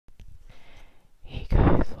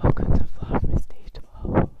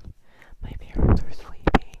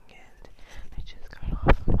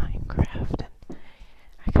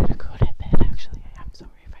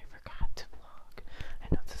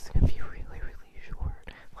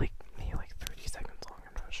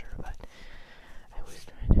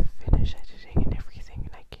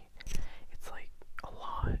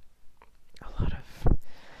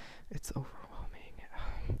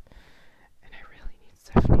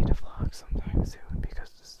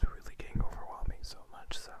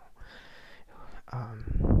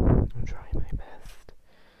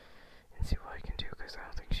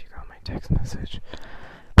text message.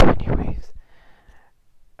 But anyways,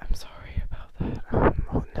 I'm sorry about that.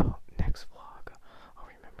 Oh no, next vlog, I'll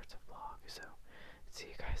remember to vlog. So, see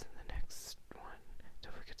you guys in the next one.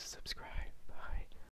 Don't forget to subscribe.